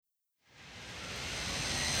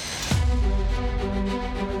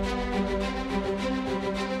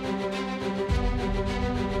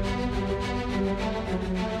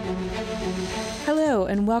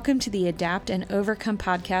welcome to the Adapt and Overcome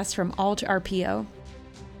podcast from Alt RPO.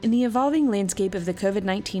 In the evolving landscape of the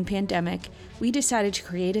COVID-19 pandemic, we decided to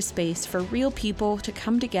create a space for real people to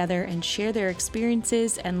come together and share their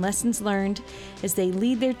experiences and lessons learned as they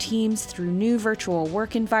lead their teams through new virtual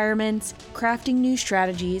work environments, crafting new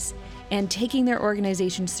strategies, and taking their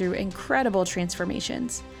organizations through incredible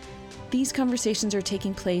transformations. These conversations are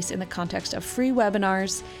taking place in the context of free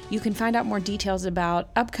webinars. You can find out more details about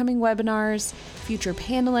upcoming webinars, future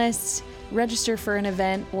panelists, register for an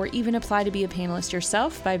event, or even apply to be a panelist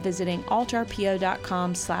yourself by visiting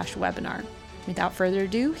altrpo.com/webinar. Without further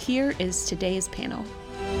ado, here is today's panel.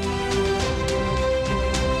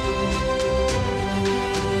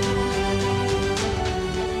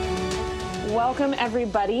 Welcome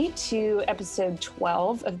everybody to episode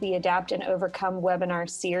 12 of the Adapt and Overcome webinar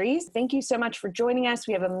series. Thank you so much for joining us.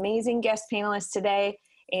 We have amazing guest panelists today,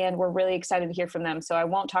 and we're really excited to hear from them, so I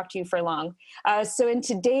won't talk to you for long. So in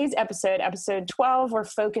today's episode 12, we're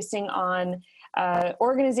focusing on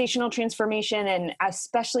organizational transformation, and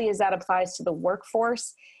especially as that applies to the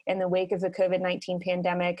workforce in the wake of the COVID-19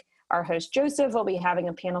 pandemic. Our host, Joseph, will be having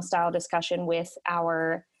a panel-style discussion with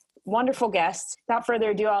our wonderful guests. Without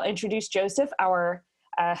further ado, I'll introduce Joseph, our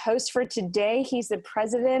host for today. He's the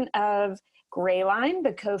president of Grayline,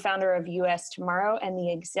 the co-founder of US Tomorrow, and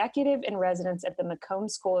the executive in residence at the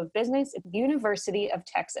McCombs School of Business at the University of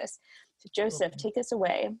Texas. So Joseph, take us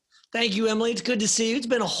away. Thank you, Emily. It's good to see you. It's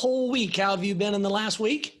been a whole week. How have you been in the last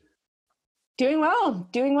week? Doing well.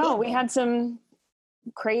 Good. We had some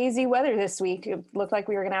crazy weather this week. It looked like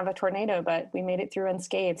we were going to have a tornado, but we made it through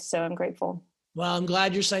unscathed, so I'm grateful. Well, I'm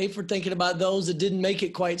glad you're safe. We're thinking about those that didn't make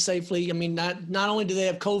it quite safely. I mean, not only do they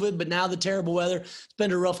have COVID, but now the terrible weather. It's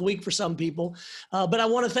been a rough week for some people. But I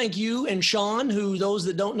want to thank you and Sean, who those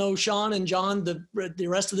that don't know Sean and John, the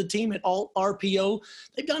rest of the team at Alt RPO,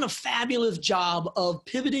 they've done a fabulous job of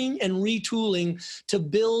pivoting and retooling to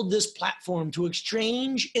build this platform to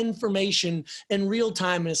exchange information in real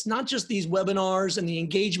time. And it's not just these webinars and the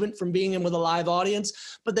engagement from being in with a live audience,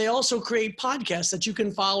 but they also create podcasts that you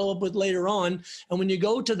can follow up with later on. And when you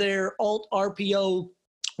go to their Alt RPO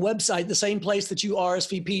website, the same place that you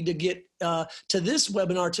RSVP to get to this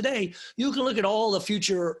webinar today, you can look at all the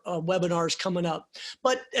future webinars coming up.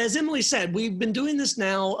 But as Emily said, we've been doing this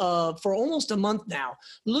now for almost a month now,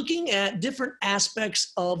 looking at different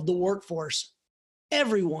aspects of the workforce.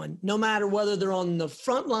 Everyone, no matter whether they're on the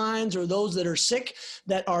front lines or those that are sick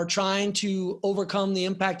that are trying to overcome the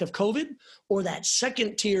impact of COVID, or that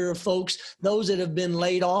second tier of folks, those that have been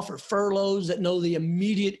laid off or furloughs that know the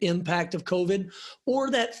immediate impact of COVID, or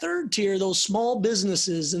that third tier, those small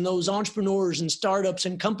businesses and those entrepreneurs and startups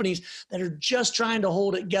and companies that are just trying to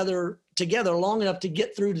hold it together long enough to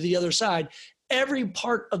get through to the other side. Every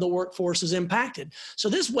part of the workforce is impacted. So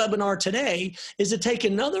this webinar today is to take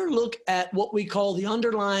another look at what we call the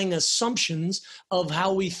underlying assumptions of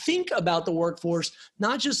how we think about the workforce,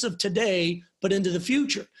 not just of today, but into the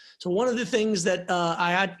future. So one of the things that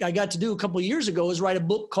I got to do a couple of years ago is write a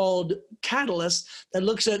book called Catalyst that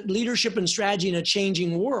looks at leadership and strategy in a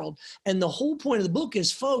changing world. And the whole point of the book is,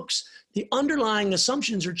 folks, the underlying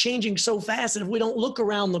assumptions are changing so fast that if we don't look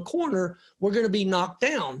around the corner, we're going to be knocked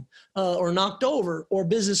down or knocked over, or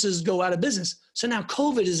businesses go out of business. So now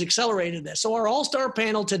COVID has accelerated this. So our all-star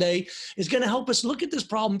panel today is going to help us look at this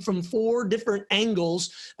problem from 4 different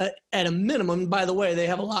angles at a minimum. By the way, they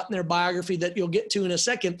have a lot in their biography that you'll get to in a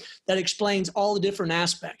second that explains all the different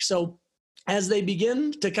aspects. So as they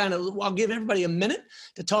begin to I'll give everybody a minute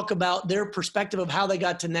to talk about their perspective of how they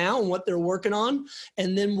got to now and what they're working on.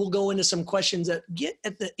 And then we'll go into some questions that get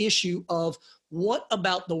at the issue of what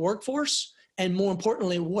about the workforce, and more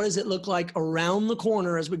importantly, what does it look like around the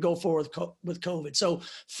corner as we go forward with COVID? So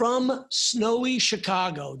from snowy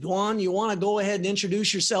Chicago, Duan, you want to go ahead and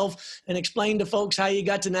introduce yourself and explain to folks how you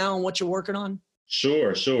got to now and what you're working on?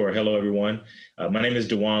 Sure. Hello, everyone. My name is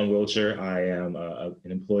Dewan Wilcher. I am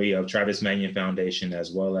an employee of Travis Manion Foundation,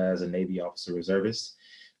 as well as a Navy officer reservist.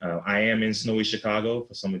 I am in snowy Chicago.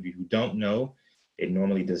 For some of you who don't know, it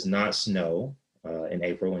normally does not snow in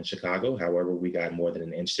April in Chicago. However, we got more than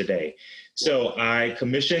an inch today. So I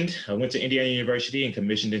went to Indiana University and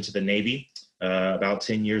commissioned into the Navy about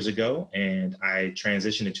 10 years ago. And I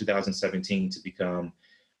transitioned in 2017 to become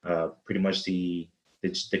pretty much the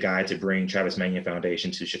guy to bring Travis Manion Foundation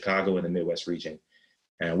to Chicago and the Midwest region.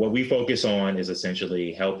 And what we focus on is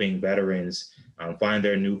essentially helping veterans find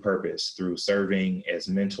their new purpose through serving as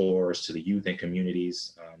mentors to the youth and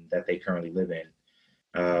communities that they currently live in.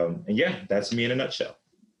 And yeah, that's me in a nutshell.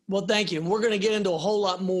 Well, thank you. And we're going to get into a whole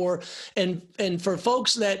lot more. And for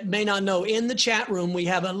folks that may not know, in the chat room, we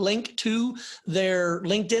have a link to their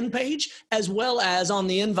LinkedIn page, as well as on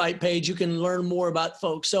the invite page, you can learn more about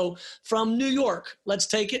folks. So from New York, let's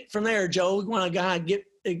take it from there. Joe, we want to get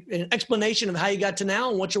an explanation of how you got to now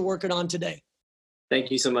and what you're working on today.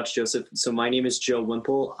 Thank you so much, Joseph. So my name is Joe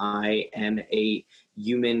Wimple. I am a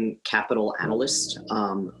human capital analyst,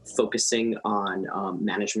 focusing on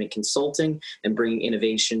management consulting and bringing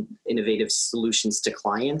innovative solutions to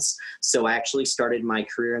clients. So I actually started my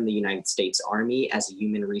career in the United States Army as a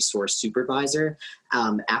human resource supervisor.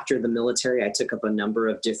 After the military, I took up a number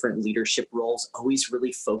of different leadership roles, always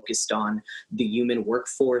really focused on the human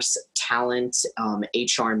workforce, talent,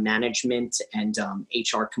 HR management, and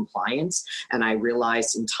HR compliance. And I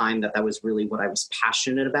realized in time that that was really what I was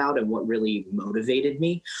passionate about and what really motivated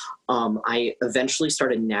me. I eventually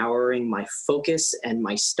started narrowing my focus and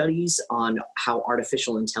my studies on how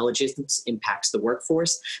artificial intelligence impacts the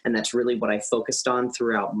workforce. And that's really what I focused on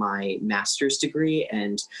throughout my master's degree.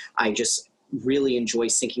 And I just really enjoy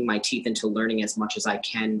sinking my teeth into learning as much as I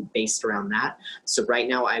can based around that. So right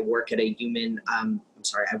now I work at a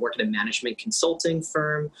management consulting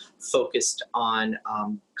firm focused on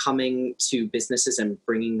coming to businesses and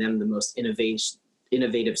bringing them the most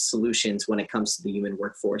innovative solutions when it comes to the human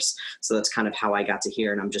workforce. So that's kind of how I got to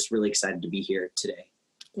here, and I'm just really excited to be here today.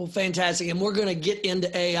 Well, fantastic. And we're going to get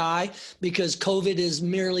into AI because COVID is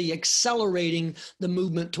merely accelerating the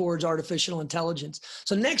movement towards artificial intelligence.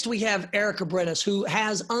 So next we have Erica Brettis, who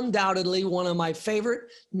has undoubtedly one of my favorite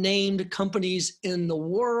named companies in the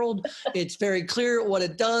world. It's very clear what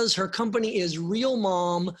it does. Her company is Real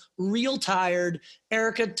Mom, Real Tired.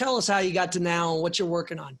 Erica, tell us how you got to now and what you're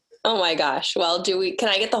working on. Oh my gosh. Well, can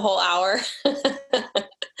I get the whole hour?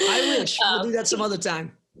 I wish. We'll do that some other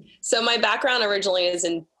time. So my background originally is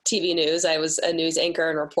in TV news. I was a news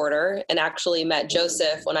anchor and reporter, and actually met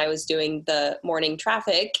Joseph when I was doing the morning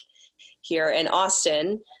traffic here in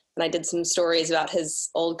Austin. And I did some stories about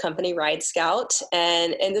his old company, Ride Scout,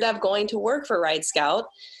 and ended up going to work for Ride Scout.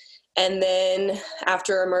 And then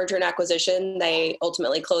after a merger and acquisition, they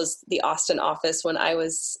ultimately closed the Austin office when I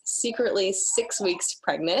was secretly 6 weeks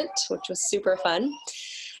pregnant, which was super fun.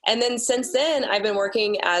 And then since then, I've been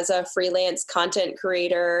working as a freelance content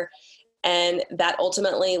creator, and that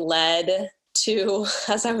ultimately led to,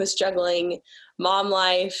 as I was juggling mom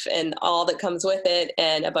life and all that comes with it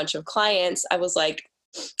and a bunch of clients, I was like,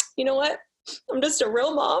 you know what? I'm just a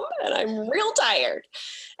real mom and I'm real tired.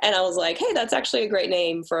 And I was like, hey, that's actually a great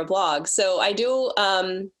name for a blog. So I do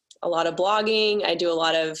a lot of blogging. I do a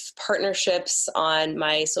lot of partnerships on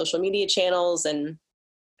my social media channels and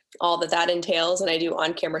all that entails. And I do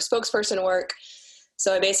on-camera spokesperson work.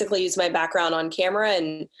 So I basically use my background on camera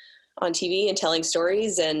and on TV and telling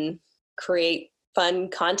stories and create fun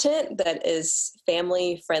content that is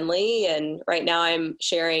family friendly. And right now I'm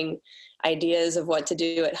sharing ideas of what to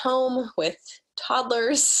do at home with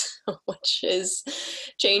toddlers, which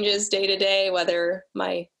changes day to day, whether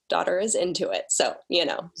my daughter is into it. So,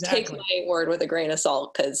 Take my word with a grain of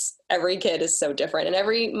salt, because every kid is so different and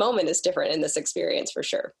every moment is different in this experience for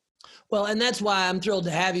sure. Well, and that's why I'm thrilled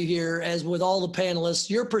to have you here. As with all the panelists,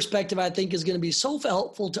 your perspective, I think, is going to be so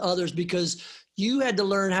helpful to others because you had to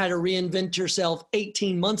learn how to reinvent yourself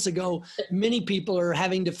 18 months ago. Many people are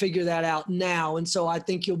having to figure that out now. And so I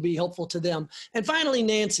think you'll be helpful to them. And finally,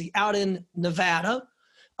 Nancy, out in Nevada.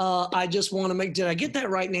 I just want to did I get that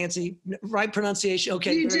right, Nancy? Right pronunciation?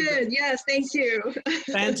 Okay. You did. Good. Yes. Thank you.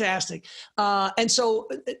 Fantastic. And so,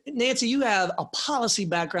 Nancy, you have a policy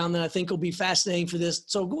background that I think will be fascinating for this.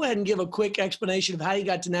 So go ahead and give a quick explanation of how you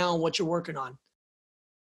got to now and what you're working on.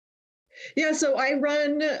 Yeah, so I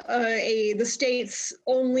run the state's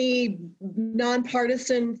only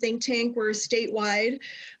nonpartisan think tank. We're statewide.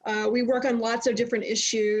 We work on lots of different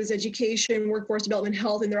issues: education, workforce development,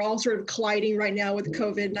 health, and they're all sort of colliding right now with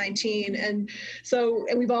COVID-19. And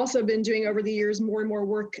we've also been doing over the years more and more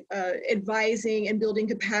work advising and building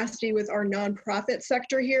capacity with our nonprofit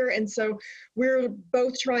sector here. And so we're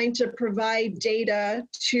both trying to provide data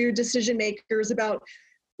to decision makers about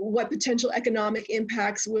what potential economic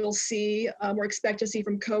impacts we'll see or expect to see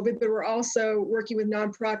from COVID, but we're also working with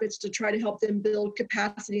nonprofits to try to help them build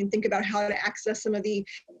capacity and think about how to access some of the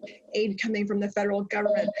aid coming from the federal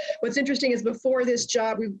government. What's interesting is before this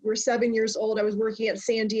job, we were 7 years old. I was working at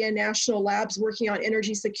Sandia National Labs, working on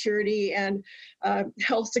energy security and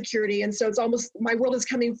health security. And so it's almost, my world is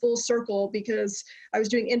coming full circle because I was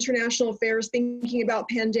doing international affairs, thinking about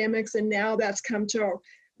pandemics, and now that's come to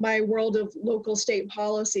my world of local state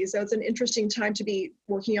policy. So it's an interesting time to be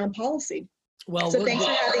working on policy. Well, so thanks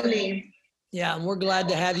for having me. Yeah, and we're glad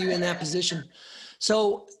to have you in that position.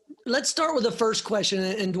 So let's start with the first question.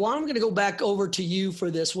 And Dwan, I'm going to go back over to you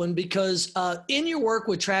for this one because in your work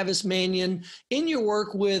with Travis Manion, in your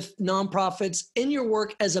work with nonprofits, in your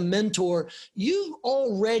work as a mentor, you've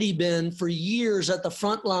already been for years at the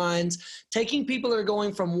front lines, taking people that are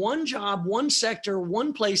going from one job, one sector,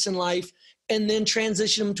 one place in life, and then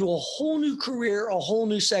transition them to a whole new career, a whole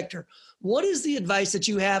new sector. What is the advice that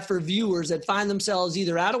you have for viewers that find themselves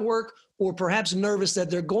either out of work or perhaps nervous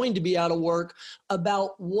that they're going to be out of work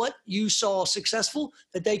about what you saw successful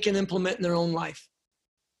that they can implement in their own life?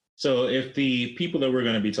 So if the people that we're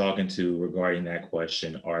going to be talking to regarding that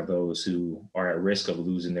question are those who are at risk of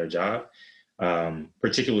losing their job,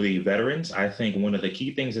 particularly veterans, I think one of the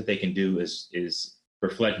key things that they can do is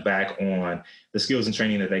reflect back on the skills and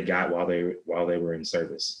training that they got while they were in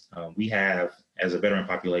service. We have, as a veteran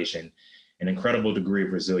population, an incredible degree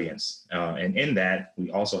of resilience. And in that, we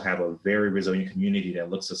also have a very resilient community that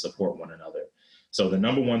looks to support one another. So the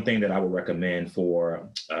number one thing that I would recommend for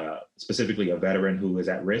specifically a veteran who is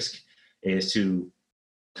at risk is to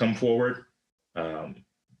come forward and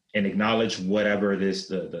acknowledge whatever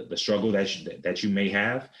the struggle that you may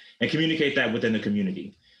have and communicate that within the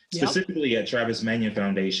community. Yep. Specifically at Travis Manion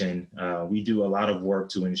Foundation, we do a lot of work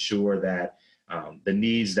to ensure that the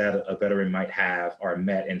needs that a veteran might have are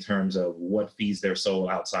met in terms of what feeds their soul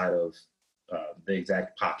outside of the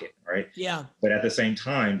exact pocket, right? Yeah. But at the same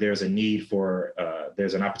time, there's a need for,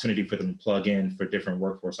 there's an opportunity for them to plug in for different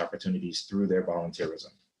workforce opportunities through their volunteerism.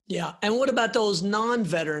 Yeah. And what about those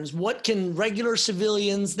non-veterans? What can regular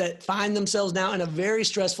civilians that find themselves now in a very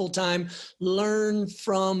stressful time learn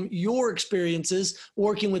from your experiences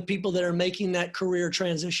working with people that are making that career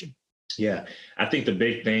transition? Yeah, I think the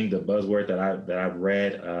big thing, the buzzword that I've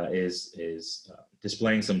read is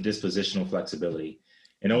displaying some dispositional flexibility.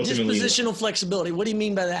 And ultimately, dispositional flexibility. What do you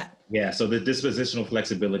mean by that? Yeah, so the dispositional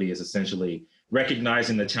flexibility is essentially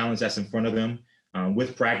recognizing the challenge that's in front of them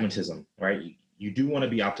with pragmatism, right? You do want to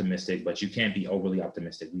be optimistic, but you can't be overly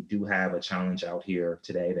optimistic. We do have a challenge out here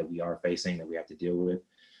today that we are facing that we have to deal with.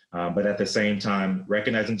 But at the same time,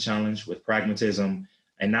 recognizing the challenge with pragmatism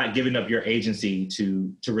and not giving up your agency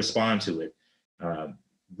to respond to it.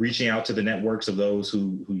 Reaching out to the networks of those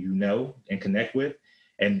who you know and connect with,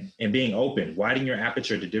 and being open, widening your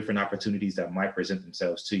aperture to different opportunities that might present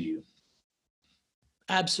themselves to you.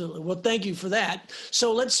 Absolutely. Well, thank you for that.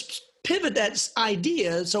 So let's pivot that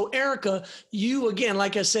idea. So Erica, you, again,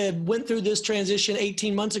 like I said, went through this transition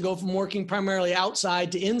 18 months ago from working primarily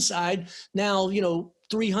outside to inside. Now,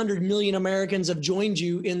 300 million Americans have joined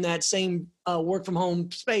you in that same work from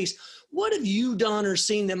home space. What have you done or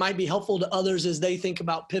seen that might be helpful to others as they think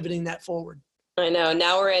about pivoting that forward? I know.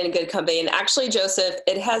 Now we're in good company. And actually, Joseph,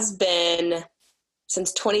 it has been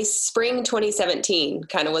since spring 2017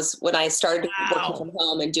 kind of was when I started working from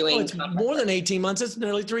home and doing. It's more than 18 months. It's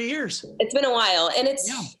nearly 3 years. It's been a while. And it's,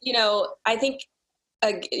 I think,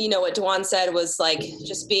 what Dwan said was like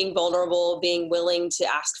just being vulnerable, being willing to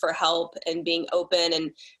ask for help and being open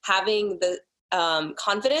and having the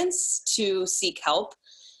confidence to seek help.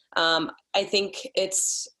 I think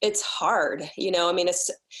it's hard,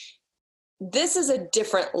 this is a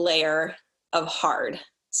different layer of hard.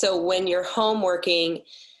 So when you're home working,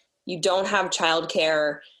 you don't have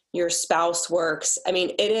childcare, your spouse works.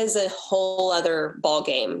 It is a whole other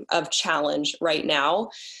ballgame of challenge right now.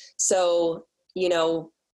 So,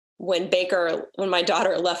 when my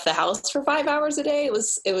daughter left the house for 5 hours a day, it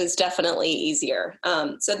was definitely easier.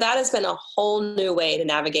 So that has been a whole new way to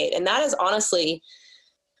navigate. And that is honestly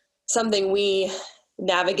something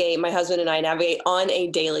my husband and I navigate on a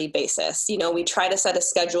daily basis. We try to set a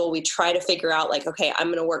schedule. We try to figure out okay, I'm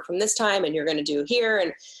going to work from this time and you're going to do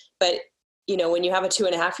here. But when you have a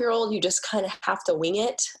 2.5-year-old, you just kind of have to wing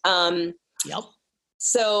it. Yep.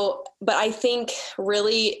 So, but I think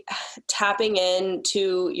really tapping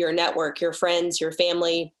into your network, your friends, your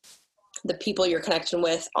family, the people you're connecting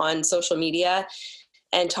with on social media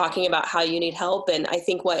and talking about how you need help. And I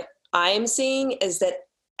think what I'm seeing is that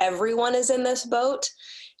everyone is in this boat,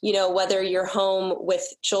 whether you're home with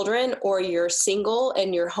children or you're single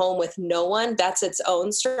and you're home with no one, that's its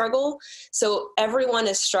own struggle. So everyone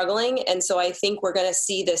is struggling. And so I think we're going to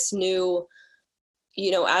see this new,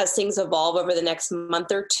 as things evolve over the next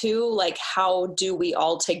month or two, how do we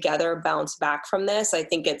all together bounce back from this? I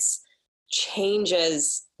think it's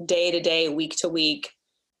changes day to day, week to week.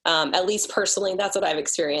 At least personally, that's what I've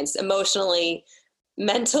experienced emotionally,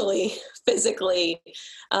 mentally, physically.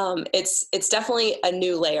 It's definitely a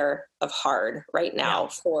new layer of hard right now,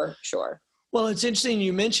 for sure. Well, it's interesting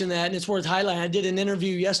you mentioned that, and it's worth highlighting. I did an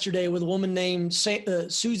interview yesterday with a woman named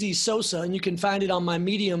Susie Sosa, and you can find it on my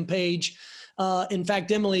Medium page. In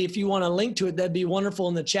fact, Emily, if you want to link to it, that'd be wonderful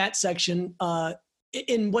in the chat section.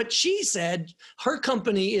 In what she said, her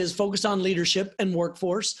company is focused on leadership and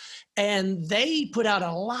workforce, and they put out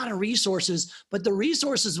a lot of resources, but the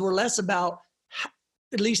resources were less about,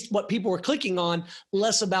 at least what people were clicking on,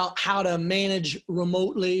 less about how to manage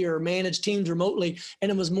remotely or manage teams remotely. And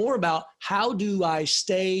it was more about, how do I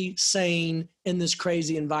stay sane in this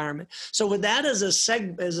crazy environment? So with that as a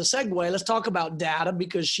segue, let's talk about data,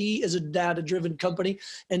 because she is a data-driven company.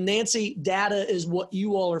 And Nancy, data is what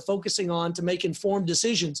you all are focusing on to make informed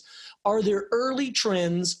decisions. Are there early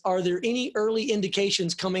trends? Are there any early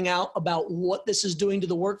indications coming out about what this is doing to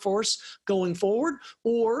the workforce going forward?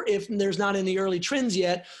 Or if there's not any early trends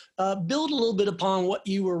yet, build a little bit upon what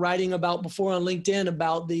you were writing about before on LinkedIn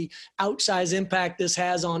about the outsized impact this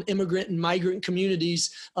has on immigrant and migrant communities,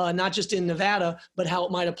 not just in Nevada, but how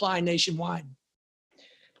it might apply nationwide.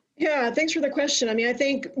 Yeah, thanks for the question. I mean, I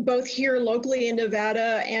think both here locally in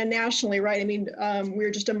Nevada and nationally, right? I mean,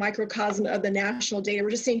 we're just a microcosm of the national data.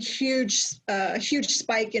 We're just seeing a huge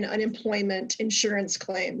spike in unemployment insurance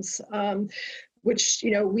claims, which,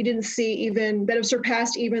 we didn't see even, that have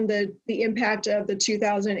surpassed even the impact of the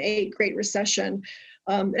 2008 Great Recession.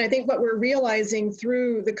 And I think what we're realizing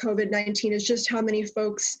through the COVID-19 is just how many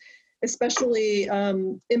folks, especially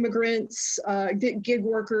immigrants, gig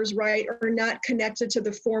workers, right, are not connected to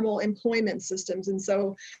the formal employment systems. And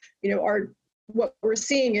so, what we're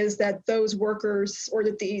seeing is that those workers, or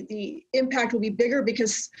that the impact will be bigger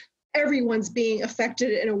because everyone's being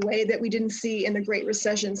affected in a way that we didn't see in the Great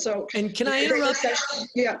Recession. So, and can I interrupt?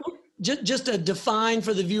 Yeah. Just to define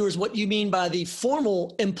for the viewers what you mean by the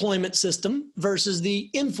formal employment system versus the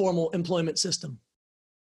informal employment system.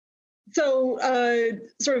 So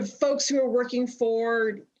sort of folks who are working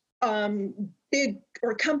for big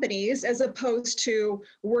or companies, as opposed to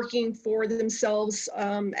working for themselves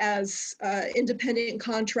as independent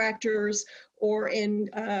contractors, or in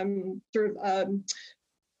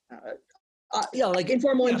like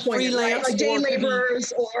informal employment, right? Like day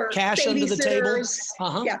laborers or cash under the table.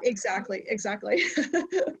 Yeah, exactly.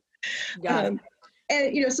 Got it.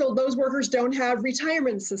 And so those workers don't have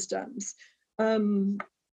retirement systems.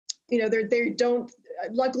 They don't.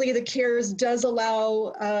 Luckily, the CARES does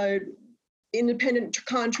allow independent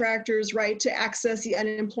contractors, right, to access the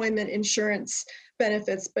unemployment insurance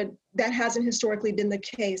benefits, but that hasn't historically been the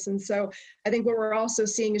case. And so I think what we're also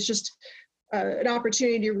seeing is just an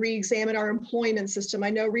opportunity to re-examine our employment system. I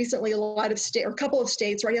know recently a couple of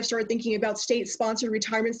states, right, have started thinking about state-sponsored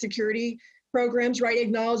retirement security programs, right,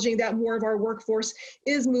 acknowledging that more of our workforce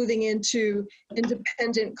is moving into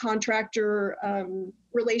independent contractor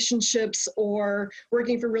relationships, or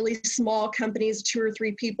working for really small companies, 2 or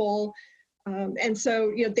 3 people. And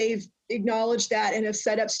so, they've acknowledged that and have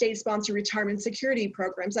set up state-sponsored retirement security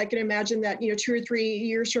programs. I can imagine that, 2 or 3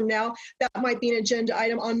 years from now, that might be an agenda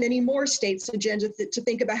item on many more states' agenda to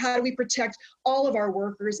think about, how do we protect all of our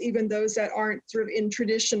workers, even those that aren't sort of in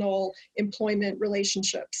traditional employment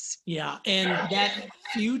relationships. Yeah, and that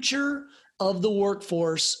future of the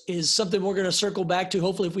workforce is something we're going to circle back to,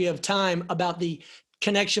 hopefully, if we have time, about the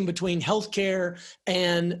connection between healthcare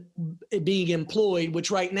and being employed, which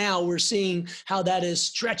right now we're seeing how that is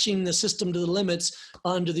stretching the system to the limits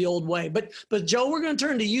under the old way. But Joe, we're going to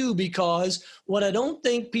turn to you, because what I don't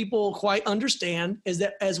think people quite understand is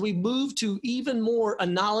that as we move to even more a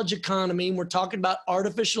knowledge economy, and we're talking about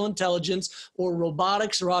artificial intelligence or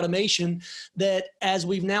robotics or automation, that as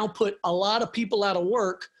we've now put a lot of people out of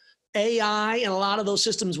work, AI and a lot of those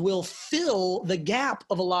systems will fill the gap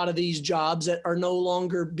of a lot of these jobs that are no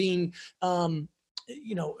longer being,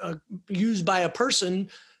 used by a person.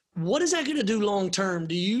 What is that going to do long term?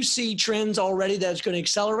 Do you see trends already that's going to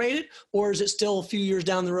accelerate it, or is it still a few years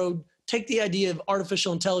down the road? Take the idea of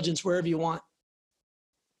artificial intelligence wherever you want.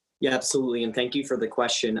 Yeah, absolutely. And thank you for the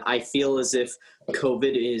question. I feel as if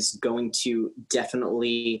COVID is going to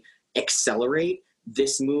definitely accelerate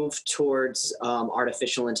this move towards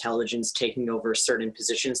artificial intelligence taking over certain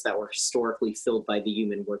positions that were historically filled by the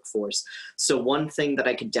human workforce. So one thing that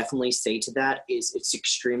I could definitely say to that is it's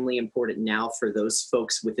extremely important now for those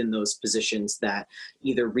folks within those positions that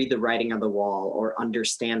either read the writing on the wall or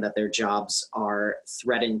understand that their jobs are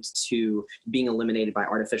threatened to being eliminated by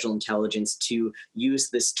artificial intelligence to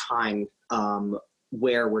use this time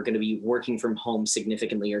where we're going to be working from home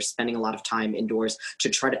significantly or spending a lot of time indoors, to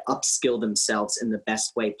try to upskill themselves in the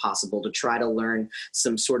best way possible, to try to learn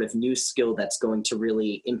some sort of new skill that's going to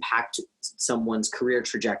really impact someone's career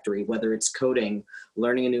trajectory, whether it's coding,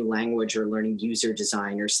 learning a new language, or learning user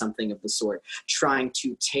design or something of the sort, trying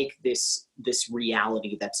to take this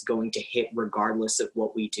reality that's going to hit regardless of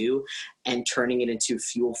what we do and turning it into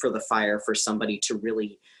fuel for the fire for somebody to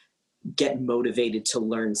really get motivated to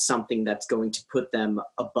learn something that's going to put them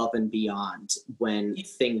above and beyond when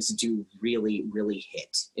things do really, really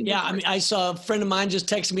hit. Yeah, I mean, I saw a friend of mine just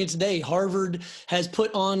texted me today. Harvard has put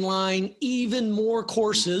online even more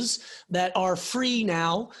courses that are free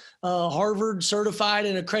now, Harvard certified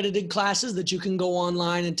and accredited classes that you can go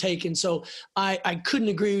online and take. And so I couldn't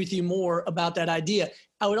agree with you more about that idea.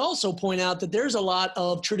 I would also point out that there's a lot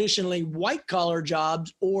of traditionally white collar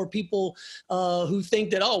jobs, or people who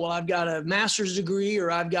think that, oh, well, I've got a master's degree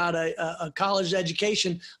or I've got a college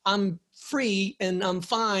education. I'm free and I'm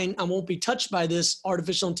fine. I won't be touched by this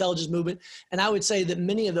artificial intelligence movement. And I would say that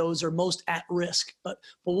many of those are most at risk. But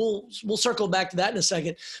we'll circle back to that in a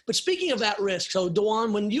second. But speaking of at risk, so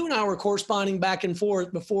Dewan, when you and I were corresponding back and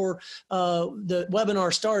forth before the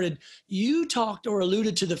webinar started, you talked or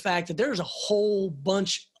alluded to the fact that there's a whole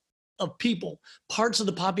bunch of people, parts of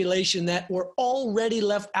the population that were already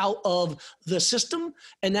left out of the system.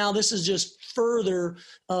 And now this is just further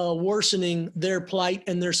worsening their plight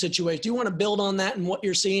and their situation. Do you want to build on that and what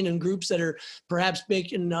you're seeing in groups that are perhaps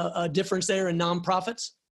making a difference there in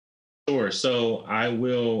nonprofits? Sure. So I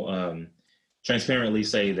will transparently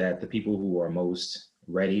say that the people who are most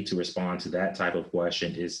ready to respond to that type of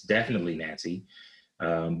question is definitely Nancy.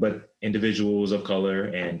 But individuals of color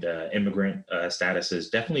and immigrant statuses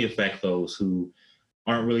definitely affect those who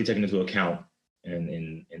aren't really taken into account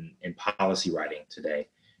in policy writing today.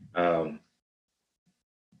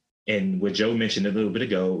 And what Joe mentioned a little bit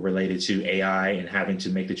ago related to AI and having to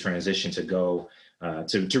make the transition to go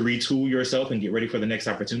to retool yourself and get ready for the next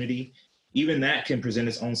opportunity, even that can present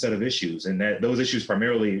its own set of issues. And that those issues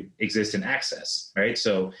primarily exist in access, right?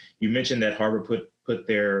 So you mentioned that Harvard put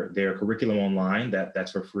their curriculum online,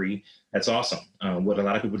 that's for free. That's awesome. What a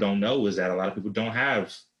lot of people don't know is that a lot of people don't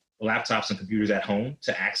have laptops and computers at home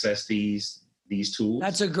to access these tools.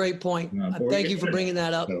 That's a great point. Thank you for bringing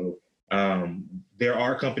that up. So, there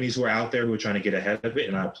are companies who are out there who are trying to get ahead of it,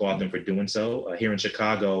 and I applaud them for doing so. Here in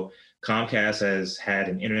Chicago, Comcast has had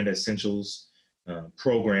an Internet Essentials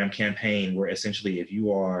program campaign where essentially if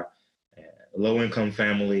you are a low-income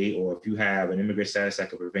family or if you have an immigrant status that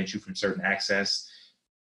could prevent you from certain access,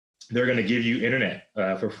 they're going to give you internet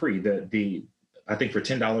for free. I think for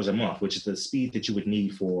 $10 a month, which is the speed that you would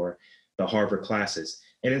need for the Harvard classes.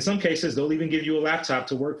 And in some cases, they'll even give you a laptop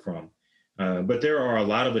to work from. But there are a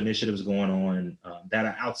lot of initiatives going on that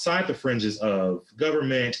are outside the fringes of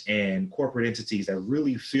government and corporate entities that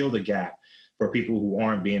really fill the gap for people who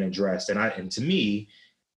aren't being addressed. And to me,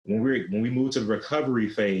 when we move to the recovery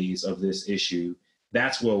phase of this issue,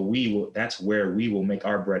 that's where we will make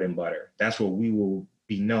our bread and butter. That's where we will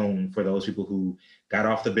be known for those people who got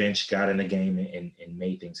off the bench, got in the game, and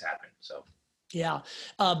made things happen. So. Yeah.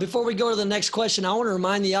 Before we go to the next question, I want to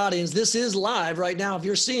remind the audience, this is live right now. If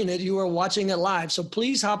you're seeing it, you are watching it live. So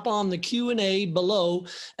please hop on the Q&A below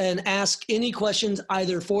and ask any questions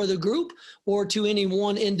either for the group or to any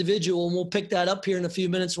one individual. And we'll pick that up here in a few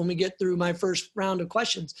minutes when we get through my first round of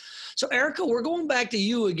questions. So Erica, we're going back to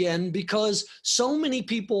you again because so many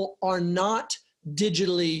people are not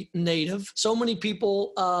digitally native. So many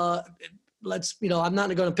people, I'm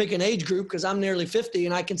not going to pick an age group because I'm nearly 50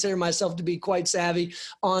 and I consider myself to be quite savvy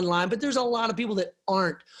online, but there's a lot of people that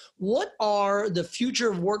aren't. What are the future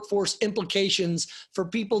of workforce implications for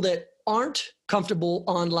people that aren't comfortable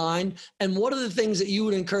online? And what are the things that you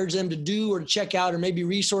would encourage them to do or to check out, or maybe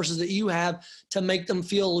resources that you have to make them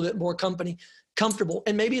feel a little bit more comfortable?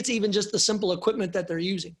 And maybe it's even just the simple equipment that they're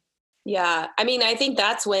using. Yeah. I mean, I think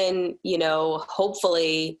that's when,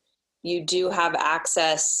 hopefully you do have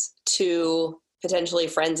access to potentially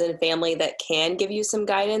friends and family that can give you some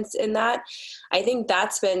guidance in that. I think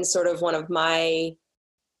that's been sort of one of my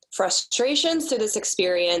frustrations through this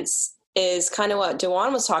experience is kind of what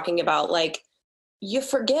Dewan was talking about. Like, you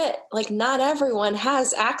forget, like, not everyone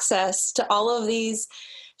has access to all of these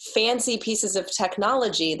fancy pieces of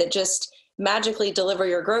technology that just magically deliver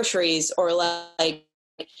your groceries or like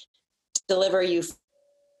deliver you.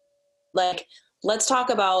 Like, let's talk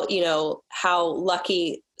about, how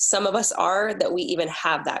lucky some of us are that we even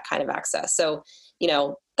have that kind of access. So,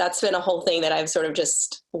 that's been a whole thing that I've sort of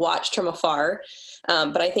just watched from afar.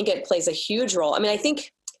 But I think it plays a huge role. I mean, I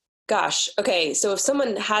think, gosh, okay, so if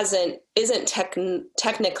someone isn't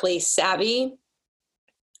technically savvy,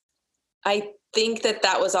 I think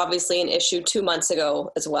that was obviously an issue 2 months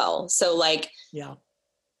ago as well. So like, yeah,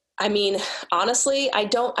 I mean, honestly, I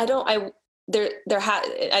know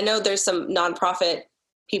there's some nonprofit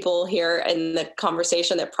people here in the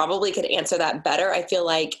conversation that probably could answer that better. I feel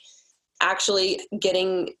like actually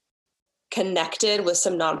getting connected with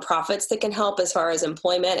some nonprofits that can help as far as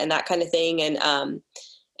employment and that kind of thing,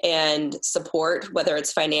 and support, whether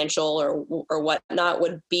it's financial or whatnot,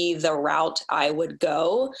 would be the route I would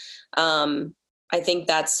go. I think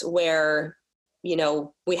that's where, you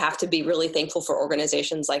know, we have to be really thankful for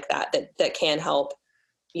organizations like that can help,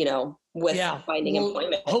 you know, with finding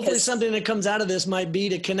employment. Hopefully something that comes out of this might be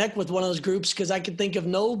to connect with one of those groups, because I can think of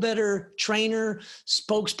no better trainer,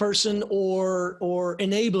 spokesperson, or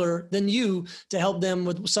enabler than you to help them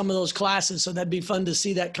with some of those classes. So that'd be fun to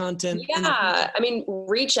see that content. Yeah. I mean,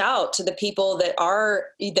 reach out to the people that are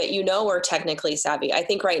technically savvy. I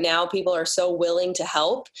think right now people are so willing to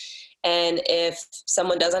help. And if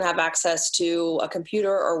someone doesn't have access to a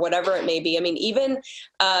computer or whatever it may be, I mean, even,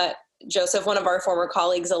 Joseph, one of our former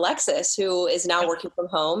colleagues, Alexis, who is now working from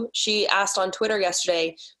home, she asked on Twitter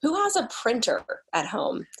yesterday, who has a printer at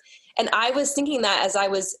home? And I was thinking that as I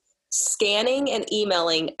was scanning and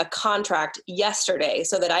emailing a contract yesterday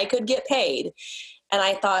so that I could get paid. And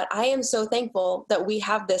I thought, I am so thankful that we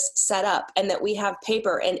have this set up and that we have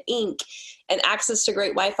paper and ink and access to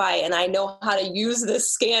great Wi-Fi, and I know how to use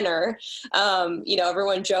this scanner. You know,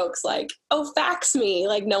 everyone jokes like, oh, fax me.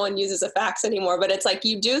 Like no one uses a fax anymore, but it's like,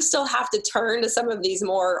 you do still have to turn to some of these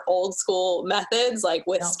more old school methods, like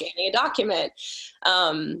with scanning a document.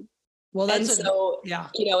 Well, that's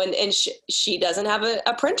you know, and she doesn't have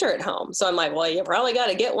a printer at home. So I'm like, well, you probably got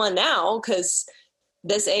to get one now, because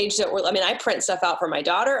this age that I print stuff out for my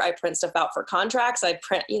daughter. I print stuff out for contracts. I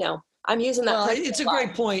print, you know, I'm using that. Well, it's a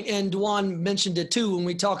great point. And Dwan mentioned it too, when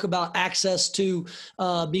we talk about access to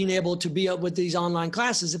being able to be up with these online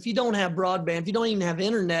classes. If you don't have broadband, if you don't even have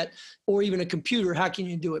internet or even a computer, how can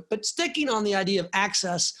you do it? But sticking on the idea of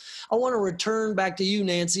access, I want to return back to you,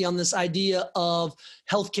 Nancy, on this idea of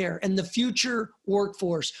healthcare and the future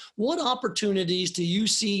workforce. What opportunities do you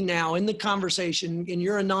see now in the conversation, and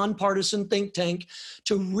you're a nonpartisan think tank,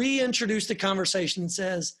 to reintroduce the conversation that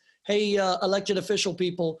says, hey, elected official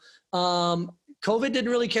people, COVID didn't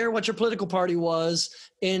really care what your political party was,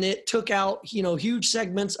 and it took out, you know, huge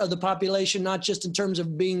segments of the population, not just in terms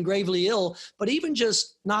of being gravely ill, but even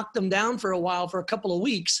just knocked them down for a while, for a couple of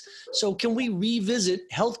weeks. So can we revisit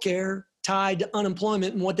healthcare tied to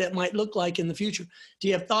unemployment and what that might look like in the future? Do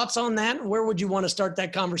you have thoughts on that? Where would you want to start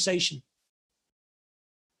that conversation?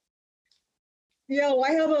 Yeah, well,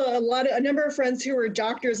 I have a number of friends who are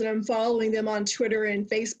doctors, and I'm following them on Twitter and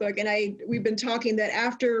Facebook. And we've been talking that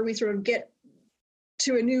after we sort of get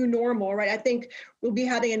to a new normal, right? I think we'll be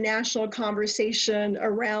having a national conversation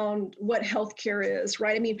around what healthcare is,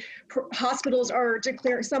 right? I mean, hospitals are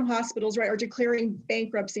declaring, some hospitals, right, are declaring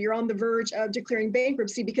bankruptcy. You're on the verge of declaring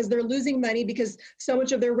bankruptcy because they're losing money because so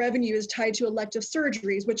much of their revenue is tied to elective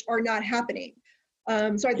surgeries, which are not happening.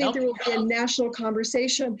 So I think there will be a national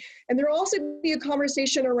conversation, and there will also be a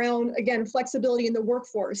conversation around, again, flexibility in the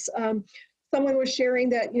workforce. Someone was sharing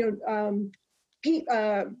that, you know,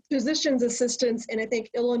 physician's assistants in, I think,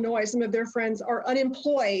 Illinois, some of their friends are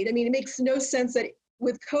unemployed. I mean, it makes no sense that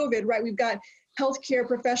with COVID, right, we've got healthcare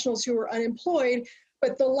professionals who are unemployed,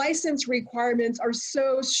 but the license requirements are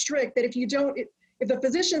so strict that if the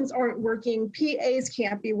physicians aren't working, PAs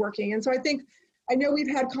can't be working. And so I know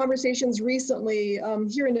we've had conversations recently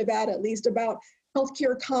here in Nevada, at least, about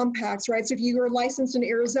healthcare compacts, right? So if you are licensed in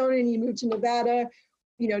Arizona and you move to Nevada,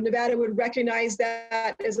 you know, Nevada would recognize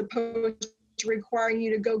that as opposed to requiring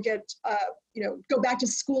you to go go back to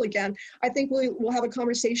school again. I think we'll have a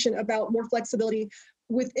conversation about more flexibility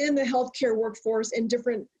within the healthcare workforce and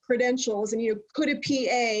different credentials. And, you know, could a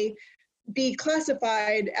PA be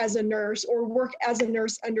classified as a nurse or work as a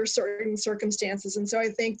nurse under certain circumstances? And so I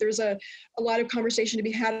think there's a lot of conversation to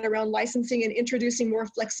be had around licensing and introducing more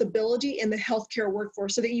flexibility in the healthcare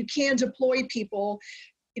workforce so that you can deploy people,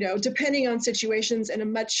 you know, depending on situations, in a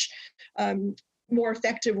much more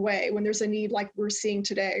effective way when there's a need like we're seeing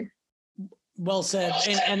today. Well said.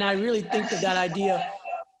 And I really think that idea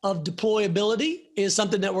of deployability is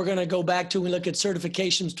something that we're going to go back to when we look at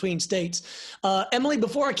certifications between states. Emily,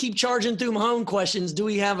 before I keep charging through my own questions, do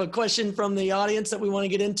we have a question from the audience that we want to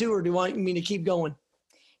get into, or do you want me to keep going?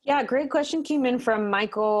 Yeah, great question came in from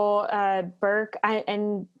Michael Burke.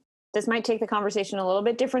 And this might take the conversation a little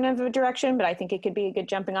bit different of a direction, but I think it could be a good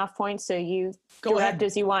jumping off point. So you go ahead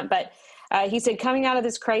as you want. But he said, coming out of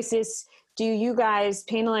this crisis, do you guys,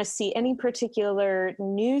 panelists, see any particular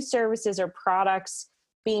new services or products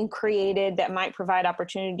being created that might provide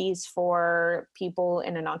opportunities for people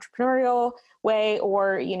in an entrepreneurial way,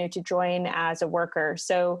 or, to join as a worker.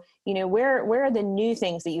 So, where are the new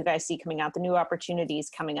things that you guys see coming out, the new opportunities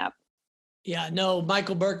coming up? Yeah, no,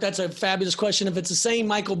 Michael Burke, that's a fabulous question. If it's the same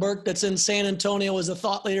Michael Burke that's in San Antonio as a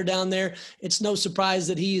thought leader down there, it's no surprise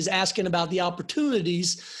that he is asking about the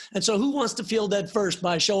opportunities. And so who wants to field that first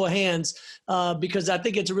by show of hands? Because I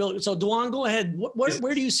think it's a real, so Dewan, go ahead.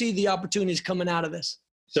 Where do you see the opportunities coming out of this?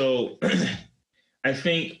 So I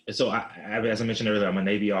think, as I mentioned earlier, I'm a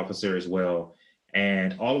Navy officer as well.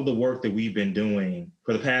 And all of the work that we've been doing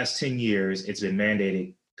for the past 10 years, it's been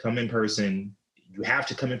mandated, come in person. You have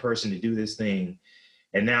to come in person to do this thing.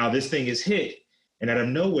 And now this thing is hit. And out of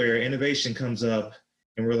nowhere, innovation comes up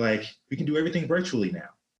and we're like, we can do everything virtually now.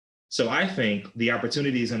 So I think the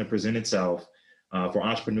opportunity is going to present itself for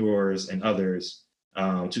entrepreneurs and others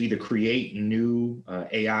to either create new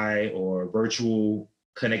AI or virtual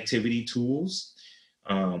connectivity tools,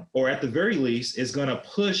 or at the very least, is going to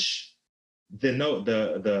push the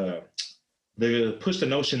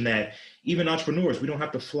notion that even entrepreneurs, we don't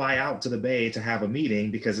have to fly out to the Bay to have a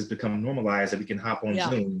meeting because it's become normalized that we can hop on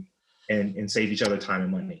Zoom and save each other time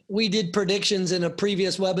and money. We did predictions in a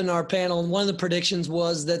previous webinar panel, and one of the predictions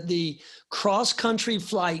was that the cross-country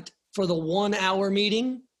flight for the 1 hour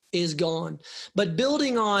meeting is gone. But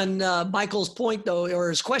building on Michael's point, though, or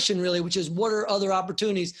his question really, which is what are other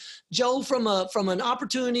opportunities? Joe, from an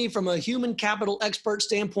opportunity, from a human capital expert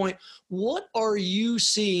standpoint, what are you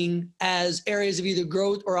seeing as areas of either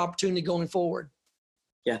growth or opportunity going forward?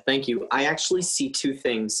 Yeah, thank you. I actually see two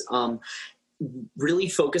things. Really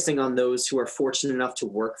focusing on those who are fortunate enough to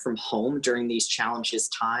work from home during these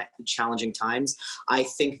challenging times. I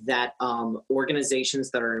think that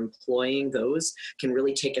organizations that are employing those can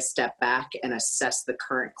really take a step back and assess the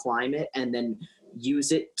current climate and then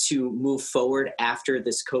use it to move forward after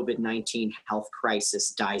this COVID-19 health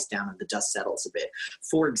crisis dies down and the dust settles a bit.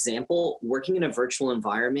 For example, working in a virtual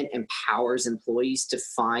environment empowers employees to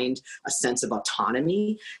find a sense of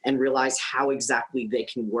autonomy and realize how exactly they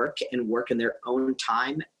can work in their own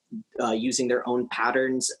time, using their own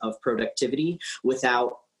patterns of productivity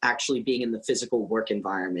without actually being in the physical work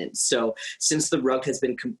environment. So since the rug has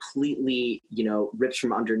been completely, ripped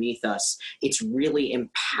from underneath us, it's really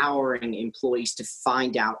empowering employees to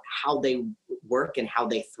find out how they work and how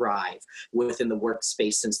they thrive within the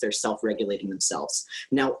workspace since they're self-regulating themselves.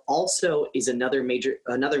 Now, also is another major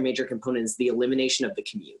component is the elimination of the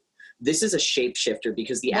commute. This is a shapeshifter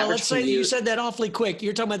because the average let's say commute, you said that awfully quick.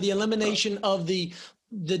 You're talking about the elimination of the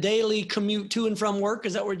daily commute to and from work.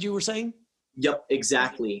 Is that what you were saying? Yep,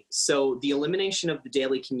 exactly. So the elimination of the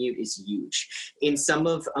daily commute is huge. In some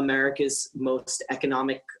of America's most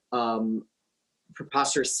economic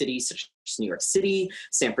preposterous cities, such as New York City,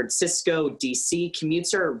 San Francisco, DC,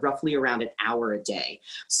 commutes are roughly around an hour a day.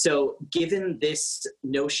 So given this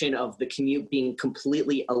notion of the commute being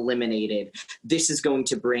completely eliminated, this is going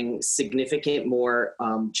to bring significant more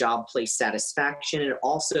job place satisfaction. It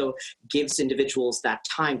also gives individuals that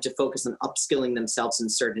time to focus on upskilling themselves in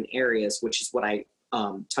certain areas, which is what I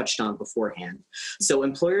touched on beforehand. So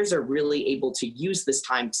employers are really able to use this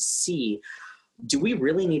time to see, do we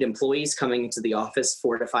really need employees coming into the office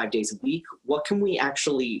 4 to 5 days a week? What can we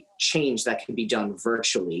actually change that can be done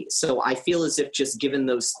virtually? So I feel as if just given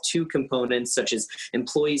those two components, such as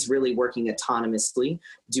employees really working autonomously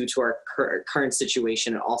due to our current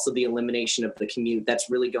situation, and also the elimination of the commute, that's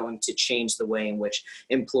really going to change the way in which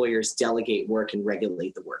employers delegate work and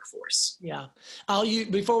regulate the workforce. Yeah.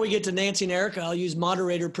 Before we get to Nancy and Erica, I'll use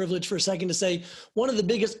moderator privilege for a second to say one of the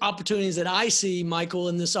biggest opportunities that I see, Michael,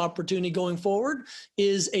 in this opportunity going forward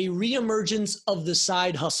is a reemergence of the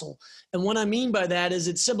side hustle. And what I mean by that is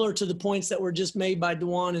it's similar to the points that were just made by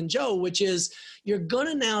Dewan and Joe, which is you're going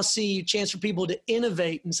to now see a chance for people to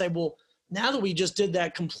innovate and say, well, now that we just did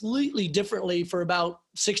that completely differently for about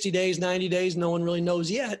 60 days, 90 days, no one really knows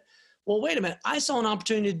yet. Well, wait a minute, I saw an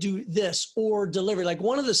opportunity to do this or delivery. Like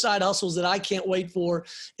one of the side hustles that I can't wait for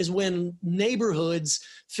is when neighborhoods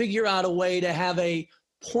figure out a way to have a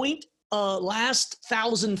last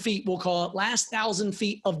 1,000 feet, we'll call it, last 1,000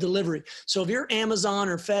 feet of delivery. So if you're Amazon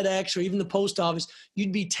or FedEx or even the post office,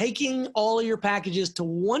 you'd be taking all of your packages to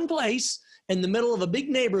one place in the middle of a big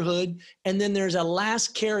neighborhood, and then there's a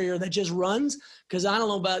last carrier that just runs. Because I don't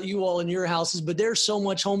know about you all in your houses, but there's so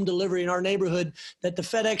much home delivery in our neighborhood that the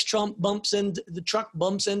FedEx truck bumps into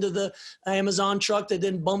the Amazon truck that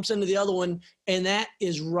then bumps into the other one, and that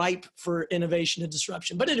is ripe for innovation and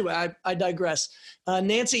disruption. But anyway, I digress.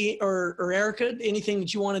 Nancy or Erica, anything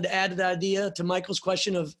that you wanted to add to the idea to Michael's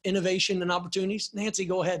question of innovation and opportunities? Nancy,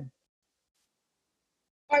 go ahead.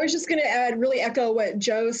 I was just going to add, really echo what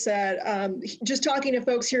Joe said. Just talking to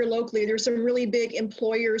folks here locally, there's some really big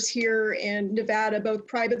employers here in Nevada, both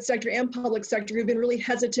private sector and public sector, who've been really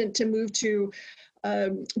hesitant to move to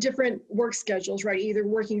different work schedules, right? Either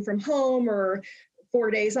working from home or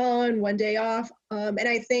 4 days on, 1 day off. And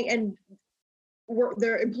I think,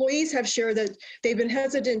 their employees have shared that they've been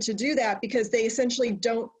hesitant to do that because they essentially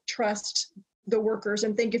don't trust the workers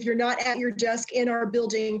and think if you're not at your desk in our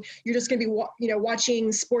building, you're just going to be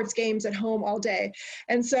watching sports games at home all day.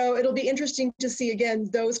 And so it'll be interesting to see, again,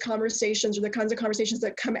 those conversations or the kinds of conversations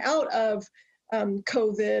that come out of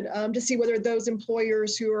COVID to see whether those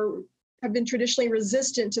employers who have been traditionally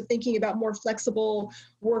resistant to thinking about more flexible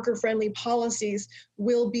worker-friendly policies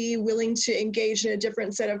will be willing to engage in a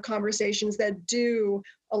different set of conversations that do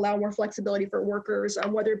allow more flexibility for workers,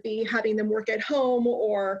 whether it be having them work at home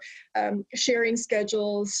or sharing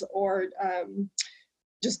schedules or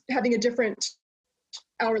just having a different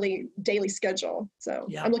hourly, daily schedule. So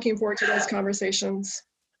yeah. I'm looking forward to those conversations.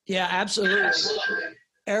 Yeah, absolutely.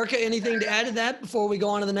 Erica, anything to add to that before we go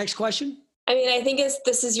on to the next question? I mean, I think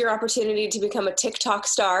this is your opportunity to become a TikTok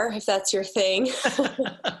star, if that's your thing.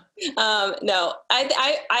 No,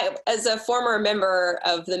 I, as a former member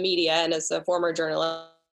of the media and as a former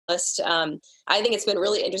journalist, I think it's been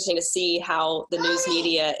really interesting to see how the news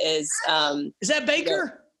media is. Is that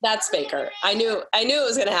Baker? That's Baker. I knew it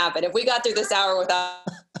was going to happen. If we got through this hour without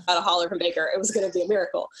a holler from Baker, it was going to be a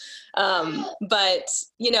miracle. But,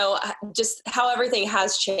 just how everything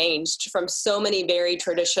has changed from so many very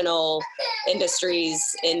traditional industries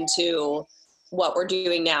into what we're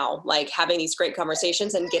doing now, like having these great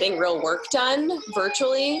conversations and getting real work done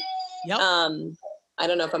virtually. Yep. I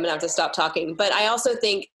don't know if I'm gonna have to stop talking, but I also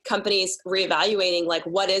think companies reevaluating, like,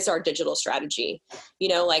 what is our digital strategy?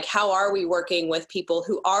 Like, how are we working with people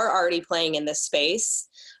who are already playing in this space?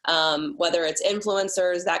 Whether it's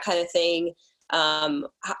influencers, that kind of thing.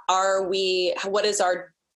 What is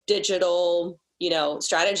our digital,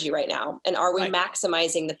 strategy right now? And are we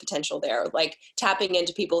maximizing the potential there? Like tapping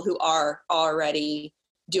into people who are already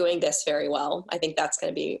doing this very well. I think that's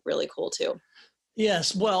going to be really cool too.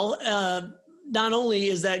 Yes. Well, not only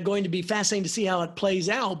is that going to be fascinating to see how it plays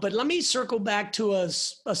out, but let me circle back to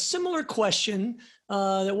a similar question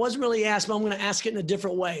that wasn't really asked, but I'm going to ask it in a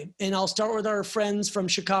different way. And I'll start with our friends from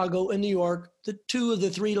Chicago and New York, the two of the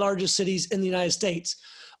three largest cities in the United States.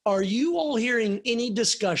 Are you all hearing any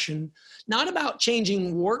discussion, not about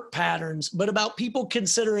changing work patterns, but about people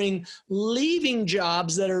considering leaving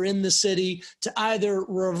jobs that are in the city to either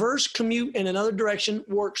reverse commute in another direction,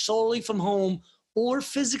 work solely from home, or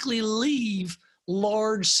physically leave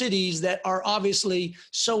large cities that are obviously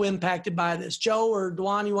so impacted by this? Joe or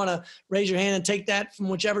Dwan, you want to raise your hand and take that from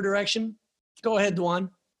whichever direction? Go ahead, Dwan.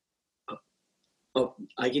 Oh,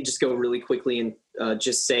 I can just go really quickly and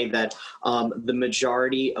just say that the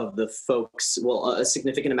majority of the folks, a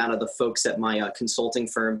significant amount of the folks at my consulting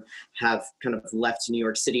firm have kind of left New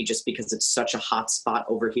York City just because it's such a hot spot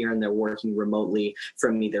over here and they're working remotely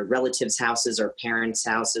from either relatives' houses or parents'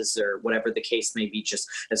 houses or whatever the case may be, just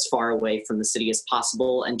as far away from the city as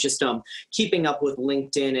possible. And just keeping up with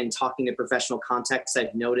LinkedIn and talking to professional contacts,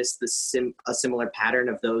 I've noticed a similar pattern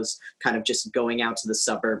of those kind of just going out to the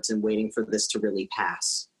suburbs and waiting for this to really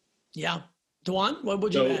pass. Yeah. Dwan, what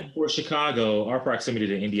would you add? For Chicago, our proximity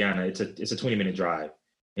to Indiana, it's a 20-minute drive.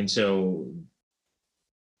 And so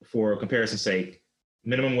for comparison's sake,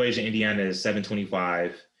 minimum wage in Indiana is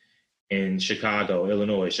 $7.25. In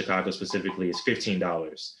Illinois, Chicago specifically, is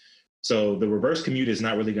 $15. So the reverse commute is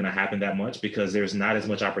not really going to happen that much because there's not as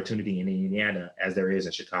much opportunity in Indiana as there is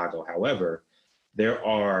in Chicago. However, there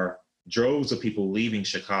are droves of people leaving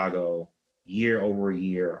Chicago year over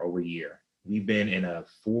year over year. We've been in a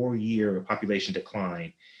 4-year population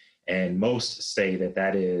decline, and most say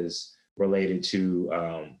that is related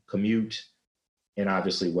to commute and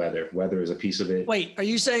obviously weather. Weather is a piece of it. Wait, are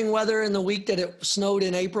you saying weather in the week that it snowed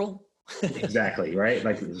in April? Exactly, right?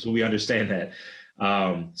 Like, so we understand that.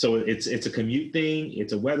 So it's a commute thing,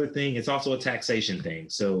 it's a weather thing, it's also a taxation thing.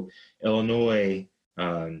 So Illinois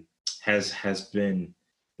has been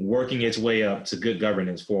working its way up to good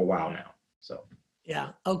governance for a while now. So. Yeah.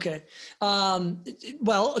 Okay.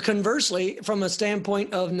 Well, conversely, from a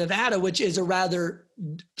standpoint of Nevada, which is a rather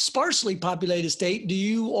sparsely populated state, do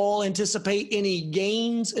you all anticipate any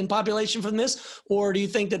gains in population from this? Or do you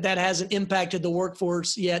think that hasn't impacted the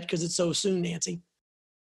workforce yet because it's so soon, Nancy?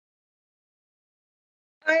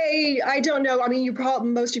 I don't know. I mean,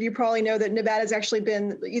 most of you probably know that Nevada has actually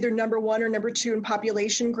been either number 1 or number 2 in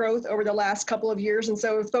population growth over the last couple of years. And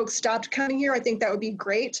so if folks stopped coming here, I think that would be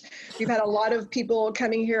great. We've had a lot of people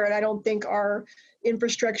coming here, and I don't think our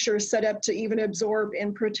infrastructure set up to even absorb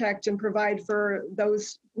and protect and provide for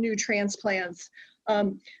those new transplants.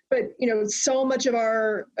 But so much of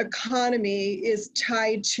our economy is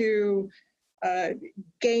tied to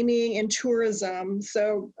gaming and tourism.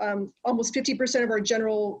 So almost 50% of our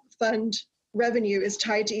general fund revenue is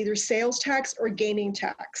tied to either sales tax or gaming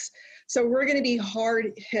tax. So we're going to be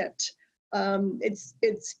hard hit.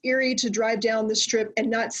 It's eerie to drive down the strip and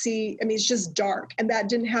not see, it's just dark. And that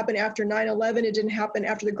didn't happen after 9/11. It didn't happen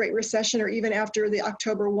after the Great Recession or even after the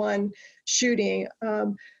October 1 shooting.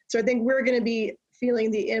 So I think we're going to be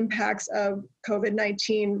feeling the impacts of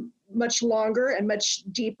COVID-19 much longer and much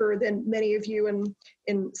deeper than many of you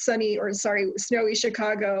in snowy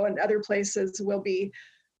Chicago and other places will be.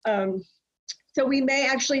 So we may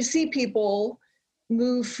actually see people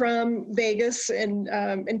move from Vegas, and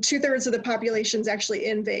 2/3 of the population is actually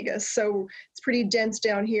in Vegas, so it's pretty dense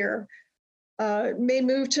down here. May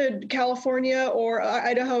move to California or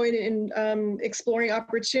Idaho in exploring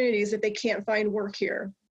opportunities if they can't find work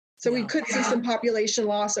here. So we could see some population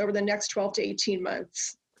loss over the next 12 to 18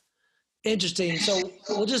 months. Interesting. So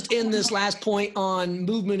we'll just end this last point on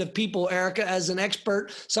movement of people. Erica, as an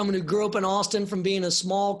expert, someone who grew up in Austin from being a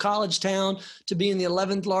small college town to being the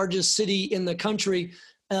 11th largest city in the country,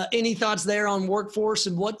 any thoughts there on workforce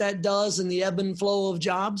and what that does and the ebb and flow of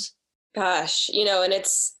jobs? Gosh, and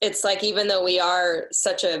it's like, even though we are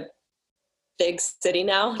such a big city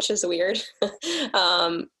now, which is weird,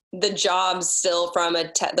 the jobs still from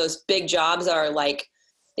those big jobs are like,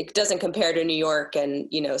 it doesn't compare to New York and,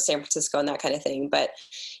 San Francisco and that kind of thing. But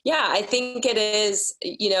yeah, I think it is,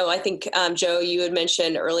 I think, Joe, you had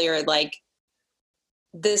mentioned earlier, like,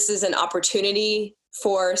 this is an opportunity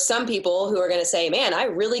for some people who are going to say, man, I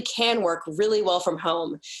really can work really well from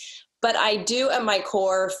home. But I do at my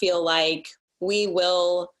core feel like we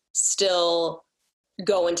will still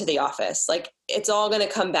go into the office. Like, it's all going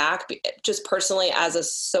to come back. Just personally, as a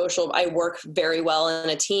social, I work very well in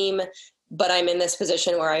a team, but I'm in this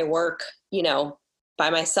position where I work, by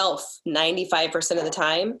myself 95% of the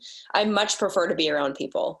time. I much prefer to be around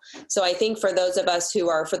people. So I think for those of us who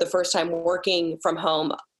are for the first time working from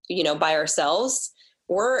home, by ourselves,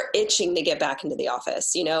 we're itching to get back into the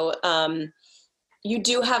office. You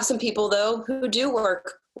do have some people though who do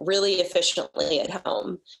work really efficiently at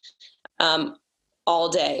home all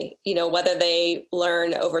day, whether they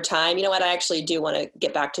learn over time. You know what? I actually do want to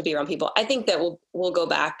get back to be around people. I think that we'll go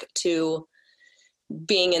back to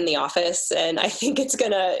being in the office. And I think it's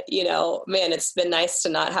gonna, man, it's been nice to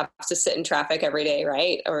not have to sit in traffic every day,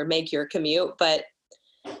 right? Or make your commute. But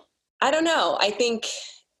I don't know. I think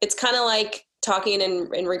it's kind of like talking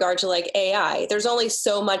in regard to like AI. There's only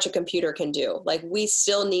so much a computer can do. Like, we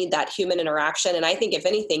still need that human interaction. And I think if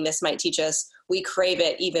anything, this might teach us, we crave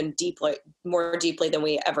it even more deeply than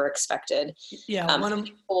we ever expected. Yeah. I'm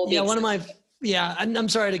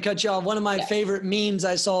sorry to cut you off. One of my favorite memes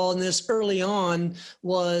I saw in this early on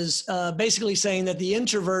was basically saying that the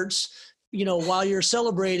introverts, while you're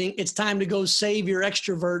celebrating, it's time to go save your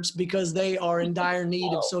extroverts because they are in dire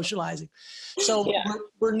need of socializing. So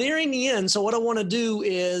we're nearing the end. So what I want to do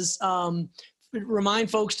is remind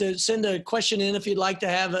folks to send a question in if you'd like to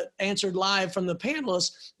have it answered live from the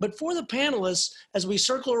panelists. But for the panelists, as we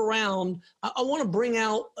circle around, I want to bring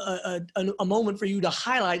out a moment for you to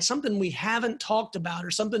highlight something we haven't talked about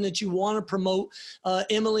or something that you want to promote.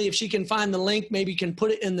 Emily, if she can find the link, maybe can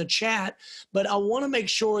put it in the chat. But I want to make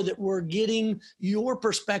sure that we're getting your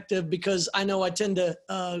perspective, because I know I tend to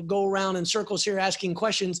go around in circles here asking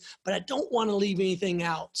questions, but I don't want to leave anything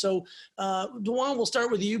out. So Dewan, we'll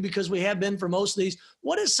start with you because we have been for most of these.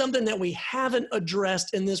 What is something that we haven't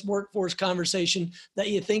addressed in this workforce conversation that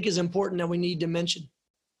you think is important that we need to mention?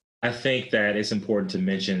 I think that it's important to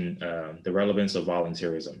mention the relevance of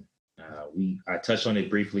volunteerism. I touched on it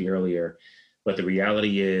briefly earlier, but the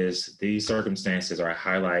reality is these circumstances are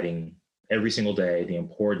highlighting every single day the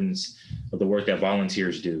importance of the work that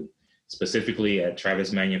volunteers do. Specifically at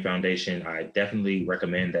Travis Manion Foundation, I definitely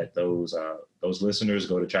recommend that those listeners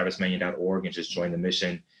go to travismanion.org and just join the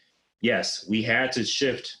mission. Yes, we had to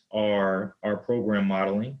shift our program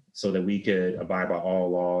modeling so that we could abide by all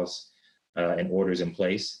laws and orders in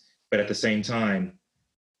place. But at the same time,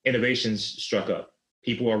 innovations struck up.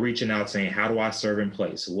 People are reaching out saying, how do I serve in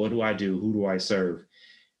place? What do I do? Who do I serve?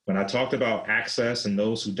 When I talked about access and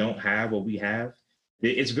those who don't have what we have,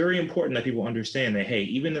 it's very important that people understand that, hey,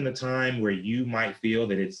 even in the time where you might feel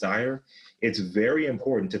that it's dire, it's very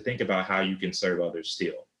important to think about how you can serve others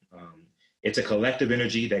still. It's a collective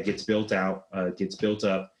energy that gets built up, and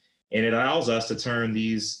it allows us to turn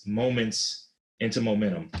these moments into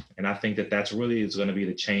momentum. And I think that that's really is going to be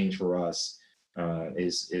the change for us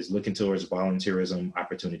is looking towards volunteerism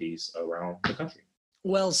opportunities around the country.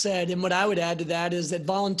 Well said. And what I would add to that is that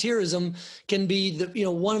volunteerism can be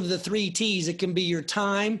one of the 3 T's. It can be your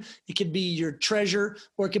time, it could be your treasure,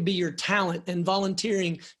 or it could be your talent. And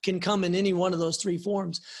volunteering can come in any one of those 3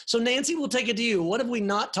 forms. So Nancy, we'll take it to you. What have we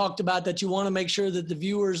not talked about that you want to make sure that the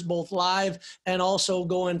viewers, both live and also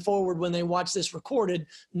going forward when they watch this recorded,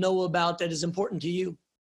 know about that is important to you?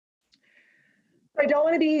 I don't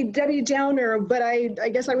want to be Debbie Downer, but I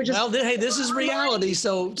guess I would just. Well, hey, this is reality,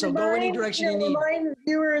 so go any direction you need. Remind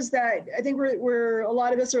viewers that I think we're a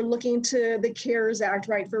lot of us are looking to the CARES Act,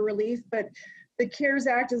 right, for relief, but the CARES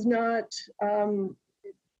Act is not,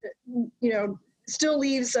 still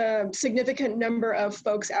leaves a significant number of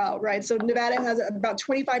folks out, right? So Nevada has about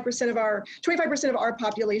 25% of our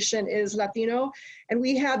population is Latino, and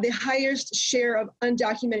we have the highest share of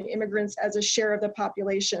undocumented immigrants as a share of the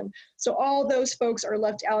population. So all those folks are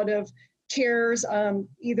left out of CARES,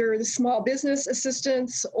 either the small business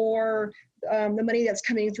assistance or the money that's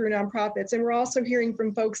coming through nonprofits. And we're also hearing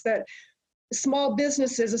from folks that small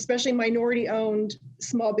businesses, especially minority-owned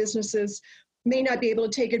small businesses, may not be able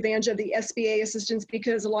to take advantage of the SBA assistance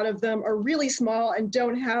because a lot of them are really small and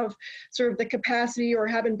don't have sort of the capacity or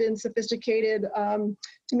haven't been sophisticated to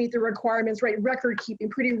meet the requirements, right? Record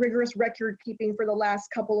keeping, pretty rigorous record keeping for the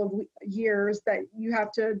last couple of years that you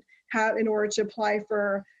have to have in order to apply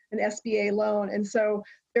for an SBA loan. And so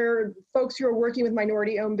there are folks who are working with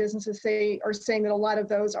minority-owned businesses are saying that a lot of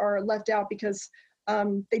those are left out because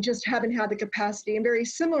they just haven't had the capacity. And very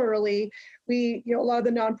similarly, a lot of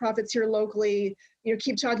the nonprofits here locally,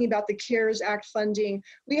 keep talking about the CARES Act funding.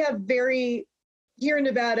 We have here in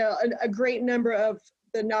Nevada, a great number of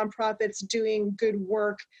the nonprofits doing good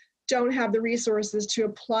work don't have the resources to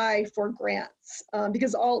apply for grants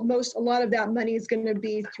because a lot of that money is going to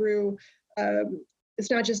be through, it's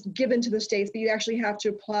not just given to the states, but you actually have to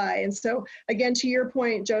apply. And so again, to your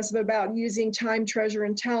point, Joseph, about using time, treasure,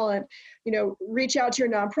 and talent, reach out to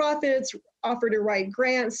your nonprofits, offer to write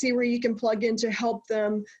grants, see where you can plug in to help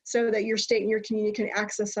them so that your state and your community can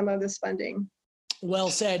access some of this funding. Well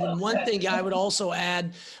said. And one thing I would also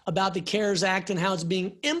add about the CARES Act and how it's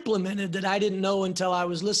being implemented that I didn't know until I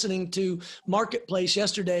was listening to Marketplace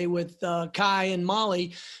yesterday with Kai and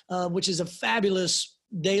Molly, which is a fabulous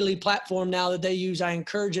daily platform now that they use. I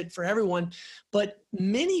encourage it for everyone. But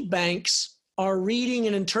many banks are reading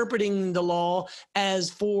and interpreting the law as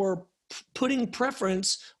for putting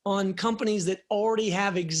preference on companies that already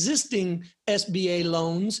have existing SBA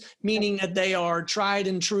loans, meaning that they are tried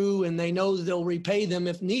and true and they know that they'll repay them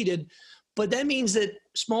if needed. But that means that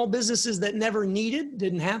small businesses that never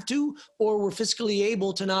didn't have to, or were fiscally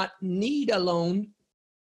able to not need a loan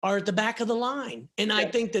are at the back of the line. And I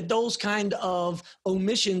think that those kind of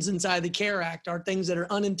omissions inside the CARES Act are things that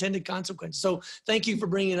are unintended consequences. So thank you for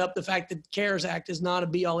bringing up the fact that the CARES Act is not a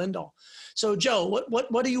be-all, end-all. So Joe,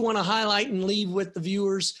 what do you want to highlight and leave with the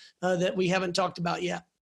viewers that we haven't talked about yet?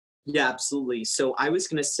 Yeah, absolutely. So I was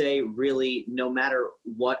going to say, really, no matter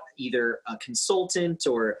what either a consultant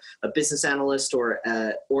or a business analyst or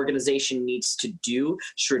an organization needs to do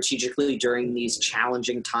strategically during these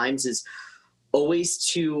challenging times is always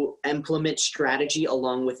to implement strategy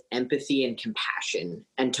along with empathy and compassion,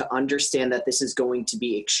 and to understand that this is going to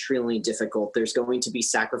be extremely difficult. There's going to be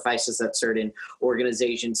sacrifices that certain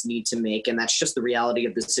organizations need to make, and that's just the reality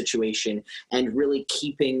of the situation, and really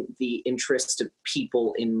keeping the interest of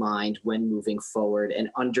people in mind when moving forward, and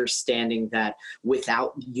understanding that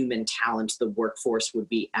without human talent, the workforce would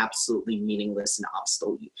be absolutely meaningless and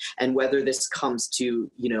obsolete. And whether this comes to,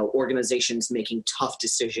 organizations making tough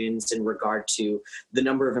decisions in regard to the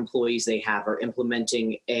number of employees they have, or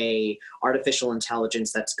implementing a artificial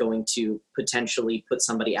intelligence that's going to potentially put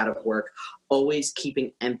somebody out of work, always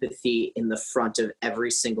keeping empathy in the front of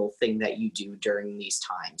every single thing that you do during these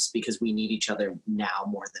times, because we need each other now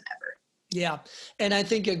more than ever. Yeah. And I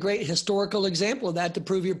think a great historical example of that, to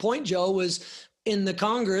prove your point, Joe, was in the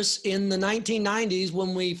Congress in the 1990s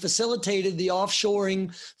when we facilitated the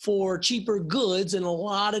offshoring for cheaper goods, and a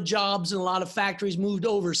lot of jobs and a lot of factories moved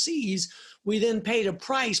overseas. We then paid a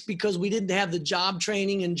price because we didn't have the job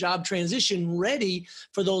training and job transition ready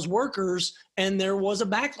for those workers. And there was a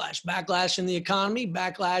backlash in the economy,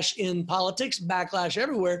 backlash in politics, backlash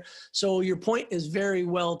everywhere. So your point is very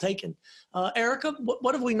well taken. Erica,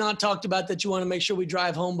 what have we not talked about that you want to make sure we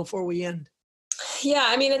drive home before we end? Yeah,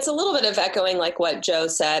 I mean, it's a little bit of echoing like what Joe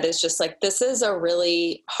said. It's just like, this is a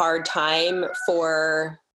really hard time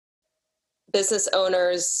for business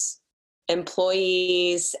owners,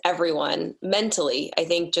 employees, everyone. Mentally, I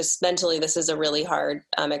think just mentally, this is a really hard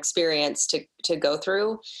experience to go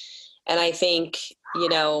through. And I think,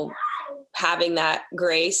 having that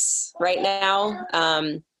grace right now,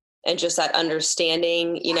 and just that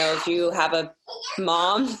understanding. If you have a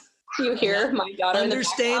mom, you hear my daughter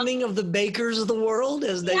understanding of the Bakers of the world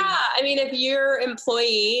as they. Yeah, I mean, if your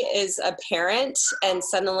employee is a parent and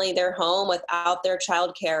suddenly they're home without their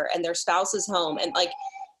childcare and their spouse is home, and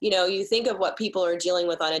you think of what people are dealing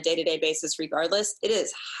with on a day-to-day basis. Regardless, it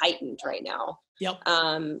is heightened right now. Yep.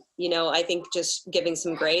 I think just giving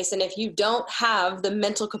some grace, and if you don't have the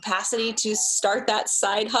mental capacity to start that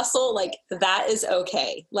side hustle, that is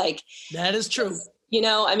okay. That is true.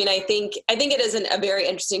 I think it is a very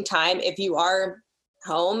interesting time. If you are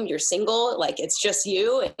home, you're single, it's just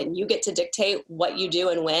you and you get to dictate what you do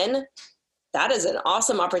and when. That is an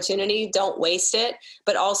awesome opportunity. Don't waste it,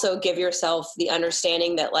 but also give yourself the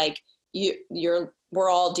understanding that we're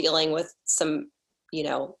all dealing with some,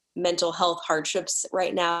 mental health hardships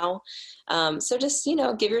right now. So just,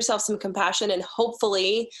 give yourself some compassion, and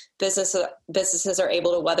hopefully businesses are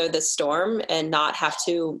able to weather this storm and not have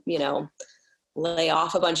to, lay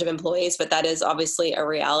off a bunch of employees, but that is obviously a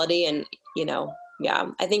reality. And,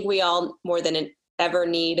 I think we all more than ever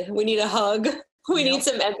need a hug. We need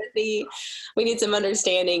some empathy. We need some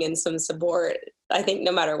understanding and some support. I think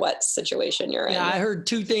no matter what situation you're in. Yeah, I heard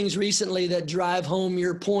two things recently that drive home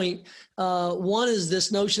your point. One is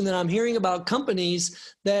this notion that I'm hearing about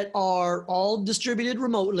companies that are all distributed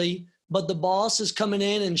remotely, but the boss is coming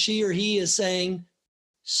in and she or he is saying,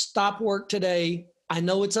 stop work today. I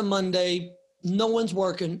know it's a Monday. No one's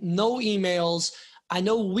working, no emails. I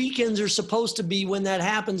know weekends are supposed to be when that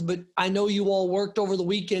happens, but I know you all worked over the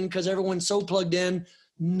weekend because everyone's so plugged in.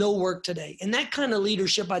 No work today. And that kind of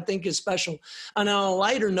leadership, I think, is special. And on a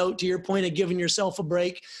lighter note, to your point of giving yourself a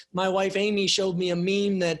break, my wife, Amy, showed me a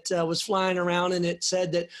meme that was flying around, and it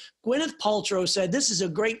said that Gwyneth Paltrow said, this is a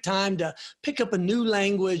great time to pick up a new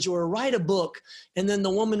language or write a book. And then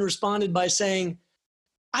the woman responded by saying,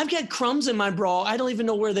 I've got crumbs in my bra. I don't even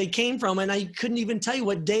know where they came from. And I couldn't even tell you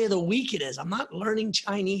what day of the week it is. I'm not learning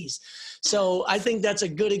Chinese. So I think that's a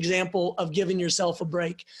good example of giving yourself a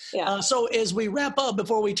break. Yeah. So as we wrap up,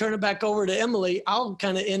 before we turn it back over to Emily, I'll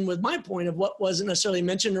kind of end with my point of what wasn't necessarily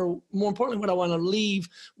mentioned, or more importantly, what I want to leave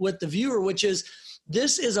with the viewer, which is,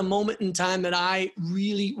 this is a moment in time that I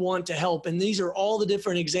really want to help. And these are all the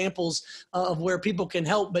different examples of where people can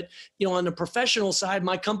help. But, on the professional side,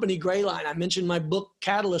 my company, Grayline, I mentioned my book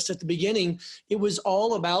Catalyst at the beginning. It was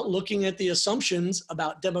all about looking at the assumptions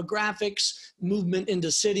about demographics, movement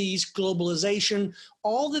into cities, globalization,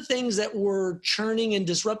 all the things that were churning and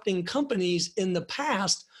disrupting companies in the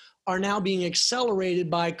past are now being accelerated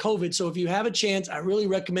by COVID. So if you have a chance, I really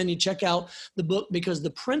recommend you check out the book, because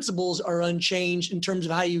the principles are unchanged in terms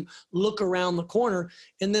of how you look around the corner.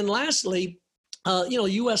 And then lastly,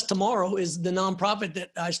 US Tomorrow is the nonprofit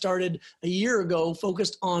that I started a year ago,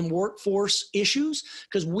 focused on workforce issues,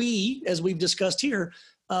 because we, as we've discussed here,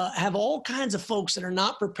 have all kinds of folks that are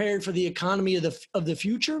not prepared for the economy of the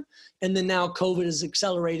future. And then now COVID has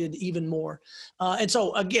accelerated even more. And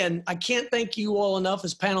so again, I can't thank you all enough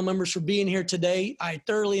as panel members for being here today. I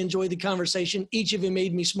thoroughly enjoyed the conversation. Each of you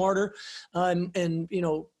made me smarter and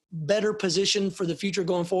better positioned for the future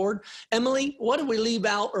going forward. Emily, what did we leave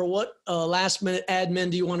out, or what last minute admin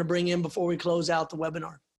do you want to bring in before we close out the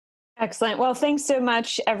webinar? Excellent. Well, thanks so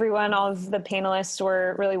much, everyone. All of the panelists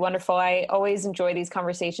were really wonderful. I always enjoy these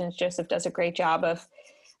conversations. Joseph does a great job of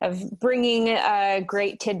bringing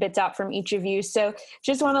great tidbits out from each of you. So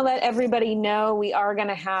just want to let everybody know we are going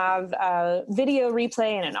to have a video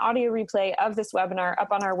replay and an audio replay of this webinar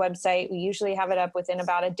up on our website. We usually have it up within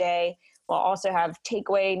about a day. We'll also have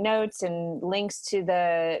takeaway notes and links to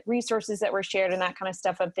the resources that were shared and that kind of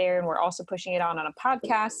stuff up there. And we're also pushing it on a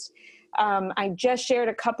podcast. I just shared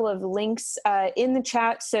a couple of links in the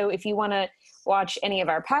chat. So if you want to watch any of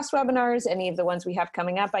our past webinars, any of the ones we have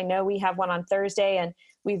coming up, I know we have one on Thursday, and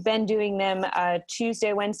we've been doing them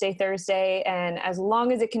Tuesday, Wednesday, Thursday. And as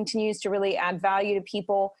long as it continues to really add value to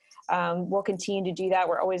people, we'll continue to do that.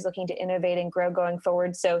 We're always looking to innovate and grow going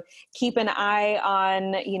forward. So keep an eye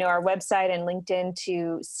on, our website and LinkedIn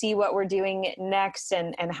to see what we're doing next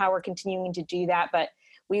and how we're continuing to do that. But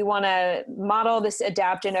we want to model this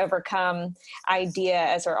adapt and overcome idea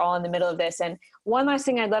as we're all in the middle of this. And one last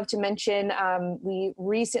thing I'd love to mention, we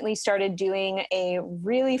recently started doing a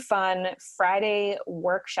really fun Friday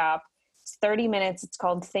workshop. It's 30 minutes. It's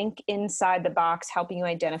called Think Inside the Box, helping you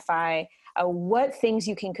identify what things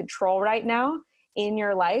you can control right now in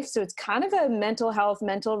your life. So it's kind of a mental health,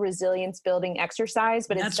 mental resilience building exercise,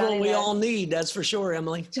 but that's what we all need. That's for sure,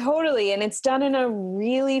 Emily. Totally. And it's done in a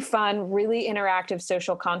really fun, really interactive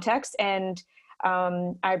social context. And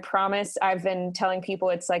I promise, I've been telling people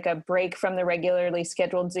it's like a break from the regularly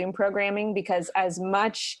scheduled Zoom programming, because as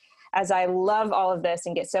much as I love all of this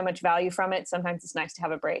and get so much value from it, sometimes it's nice to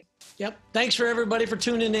have a break. Yep. Thanks for everybody for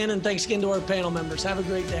tuning in, and thanks again to our panel members. Have a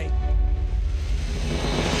great day.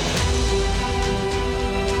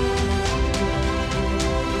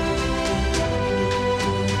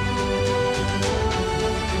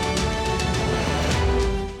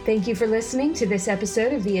 Thank you for listening to this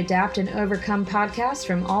episode of the Adapt and Overcome podcast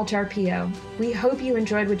from AltRPO. We hope you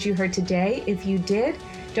enjoyed what you heard today. If you did,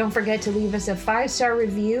 don't forget to leave us a 5-star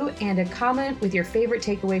review and a comment with your favorite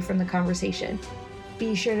takeaway from the conversation.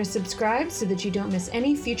 Be sure to subscribe so that you don't miss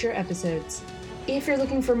any future episodes. If you're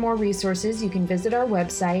looking for more resources, you can visit our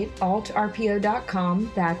website,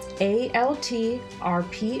 altrpo.com. That's ALTRPO.com.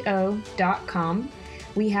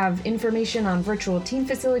 We have information on virtual team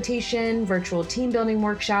facilitation, virtual team building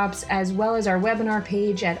workshops, as well as our webinar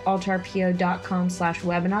page at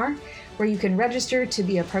altrpo.com/webinar, where you can register to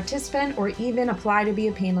be a participant or even apply to be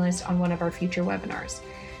a panelist on one of our future webinars.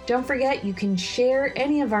 Don't forget, you can share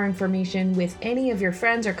any of our information with any of your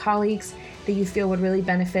friends or colleagues that you feel would really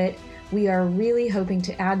benefit. We are really hoping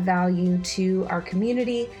to add value to our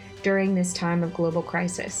community during this time of global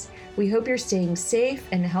crisis. We hope you're staying safe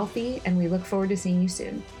and healthy, and we look forward to seeing you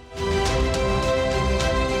soon.